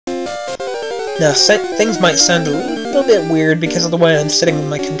Now, things might sound a little bit weird because of the way I'm sitting on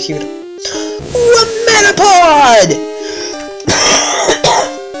my computer. Ooh, a Metapod!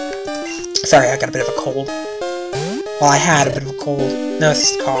 Sorry, I got a bit of a cold. Well, I had a bit of a cold. Now it's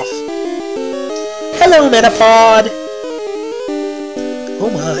just a cough. Hello, Metapod! Oh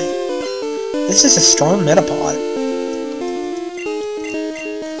my. This is a strong Metapod.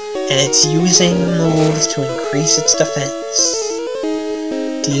 And it's using moves to increase its defense.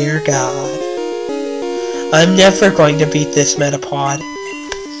 Dear God. I'm never going to beat this Metapod.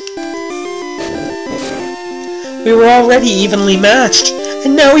 We were already evenly matched,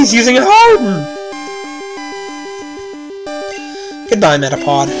 and now he's using a Harden! Goodbye,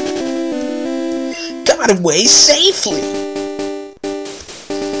 Metapod. Got away safely!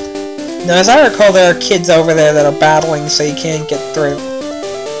 Now, as I recall, there are kids over there that are battling so you can't get through.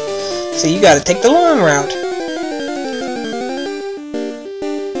 So you gotta take the long route.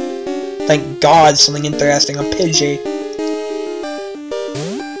 Thank God something interesting on Pidgey.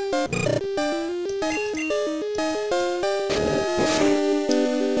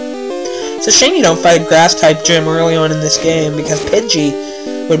 It's a shame you don't fight a Grass-type gym early on in this game, because Pidgey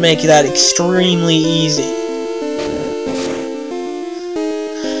would make that extremely easy.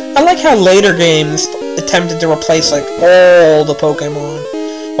 I like how later games attempted to replace, like, all the Pokemon,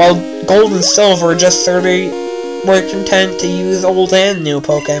 while Gold and Silver were content to use old and new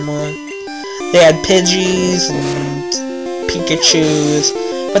Pokemon. They had Pidgeys and Pikachus,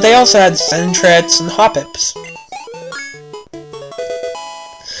 but they also had Sentrets and Hoppips.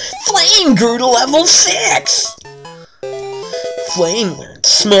 Flame grew to level 6! Flame learned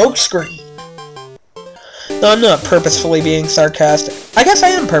Smokescreen. No, I'm not purposefully being sarcastic. I guess I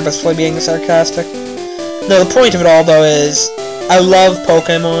am purposefully being sarcastic. No, the point of it all, though, is I love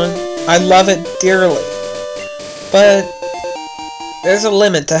Pokemon. I love it dearly. But there's a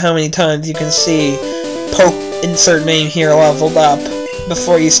limit to how many times you can see insert name here leveled up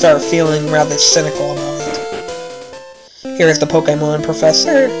before you start feeling rather cynical about it. Here's the Pokemon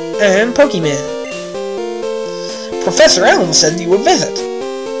Professor and Pokemon. Professor Elm said you would visit.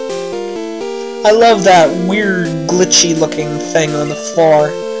 I love that weird, glitchy-looking thing on the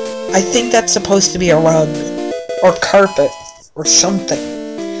floor. I think that's supposed to be a rug, or carpet, or something.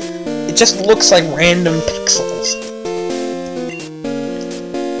 It just looks like random pixels.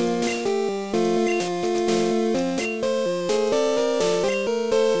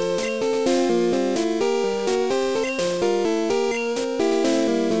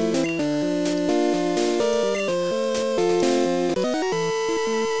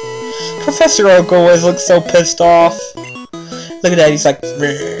 Professor Oak always looks so pissed off. Look at that, he's like...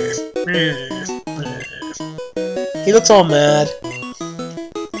 He looks all mad.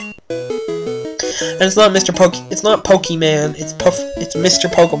 And it's not Mr. It's not Pokemon, it's Mr.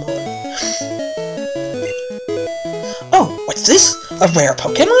 Pokemon. Oh, what's this? A rare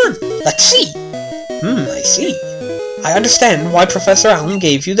Pokemon? Let's see. I see. I understand why Professor Elm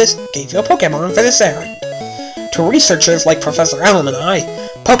gave you a Pokemon for this errand. To researchers like Professor Elm and I,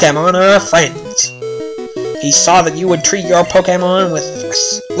 Pokemon are our friends. He saw that you would treat your Pokemon with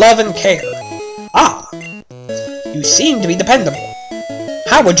love and care. Ah! You seem to be dependable.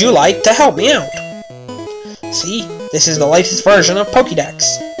 How would you like to help me out? See, this is the latest version of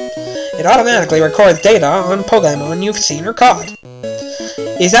Pokédex. It automatically records data on Pokemon you've seen or caught.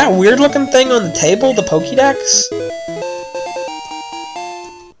 Is that weird-looking thing on the table the Pokédex?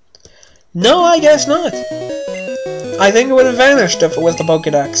 No, I guess not. I think it would have vanished if it was the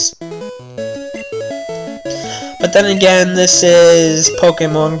Pokédex. But then again, this is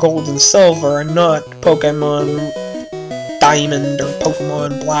Pokemon Gold and Silver, and not Pokemon Diamond or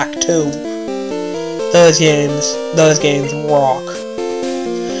Pokemon Black 2. Those games rock.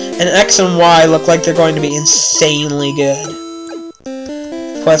 And X and Y look like they're going to be insanely good.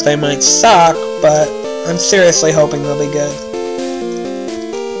 Of course, they might suck, but I'm seriously hoping they'll be good.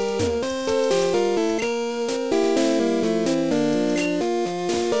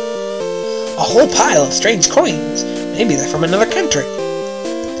 A whole pile of strange coins. Maybe they're from another country.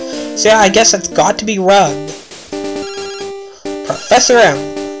 So yeah, I guess it's got to be rugged. Professor M.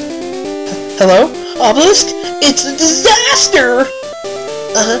 Hello? Obelisk? It's a disaster!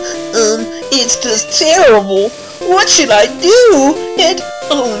 It's just terrible. What should I do?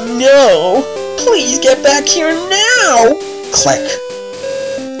 Oh no! Please get back here now! Click.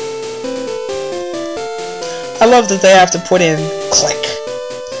 I love that they have to put in click.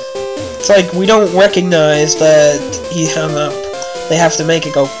 It's like we don't recognize that he hung up. They have to make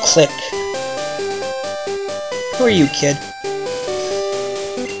it go click. Who are you, kid?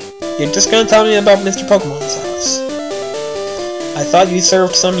 You're just gonna tell me about Mr. Pokemon's house. I thought you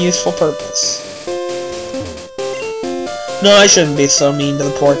served some useful purpose. No, I shouldn't be so mean to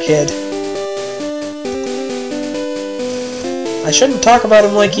the poor kid. I shouldn't talk about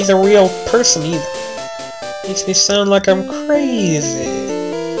him like he's a real person either. Makes me sound like I'm crazy.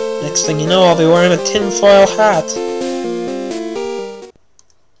 Next thing you know, I'll be wearing a tinfoil hat.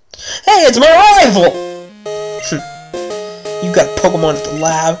 Hey, it's my rival! You got Pokemon at the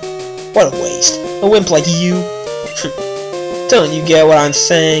lab? What a waste. A wimp like you. Don't you get what I'm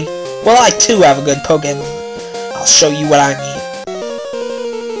saying? Well, I too have a good Pokemon. I'll show you what I mean.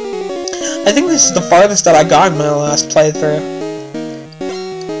 I think this is the farthest that I got in my last playthrough.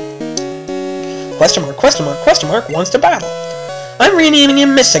 Question mark, question mark, question mark, wants to battle. I'm renaming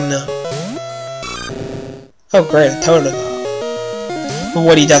him Missing now. Oh great, a Totodile. But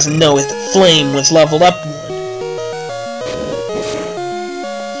what he doesn't know is that Flame was leveled upward.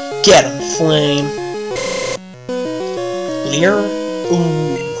 Get him, Flame. Leer?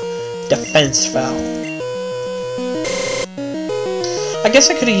 Ooh. Defense foul. I guess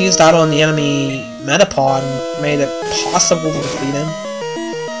I could have used that on the enemy Metapod and made it possible to defeat him.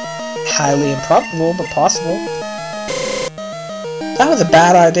 Highly improbable, but possible. That was a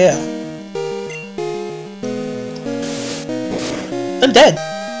bad idea. I'm dead.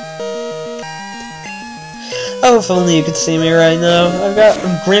 Oh, if only you could see me right now.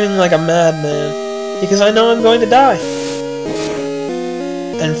 I'm grinning like a madman, because I know I'm going to die.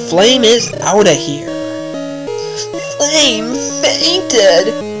 And Flame is out of here. Flame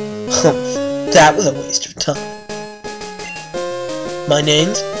fainted! That was a waste of time. My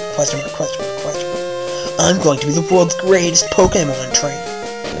name's... Question mark, question mark, question mark. I'm going to be the world's greatest Pokemon trainer.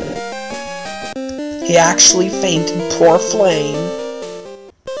 He actually fainted, poor Flame.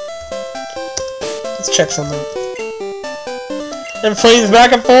 Let's check something. And Flame's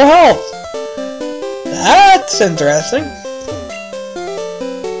back at full health. That's interesting.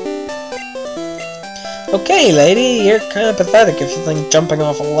 Okay, lady, you're kind of pathetic if you think jumping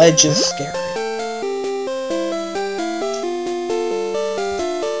off a ledge is scary.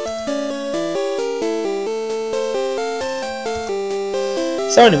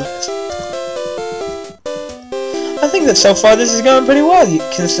 So anyways, I think that so far this has gone pretty well,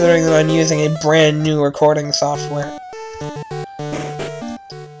 considering that I'm using a brand new recording software.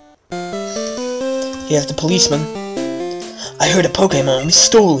 Here's the policeman. I heard a Pokemon was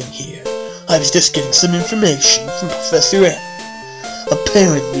stolen here. I was just getting some information from Professor M.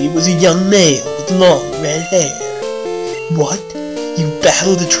 Apparently it was a young male with long red hair. What? You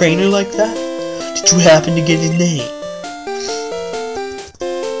battled a trainer like that? Did you happen to get his name?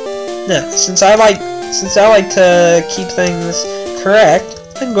 Now, since I like to keep things correct,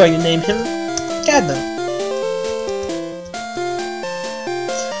 I'm going to name him Cadno.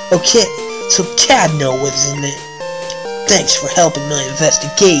 Okay, so Cadno was his name. Thanks for helping my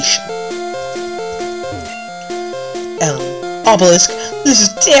investigation. Obelisk, this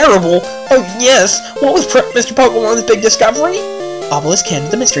is terrible! Oh yes, what was Mr. Pokemon's big discovery? Obelisk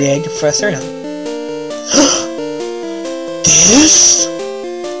handed the mystery egg to Professor M. This?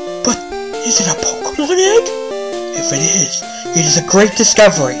 But is it a Pokemon egg? If it is a great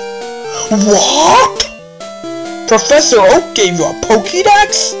discovery. What? Professor Oak gave you a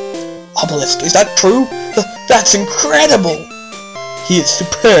Pokédex? Obelisk, is that true? That's incredible! He is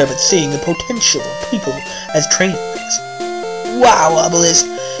superb at seeing the potential of people as trainers. Wow, Obelisk,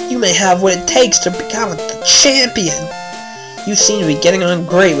 you may have what it takes to become the champion. You seem to be getting on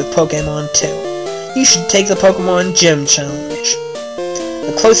great with Pokemon too. You should take the Pokemon Gym Challenge.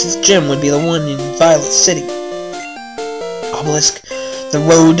 The closest gym would be the one in Violet City. Obelisk, the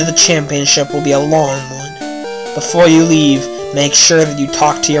road to the championship will be a long one. Before you leave, make sure that you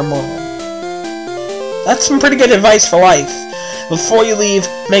talk to your mom. That's some pretty good advice for life. Before you leave,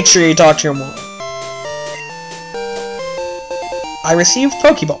 make sure you talk to your mom. I received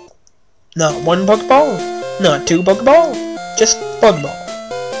Pokeball. Not one Pokeball, not two Pokeball, just Pokeball.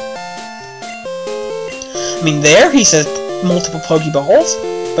 I mean, there he says multiple Pokeballs,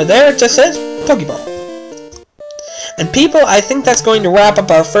 but there it just says Pokeball. And people, I think that's going to wrap up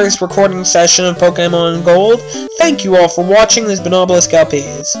our first recording session of Pokemon Gold. Thank you all for watching. This has been ObeliskLP.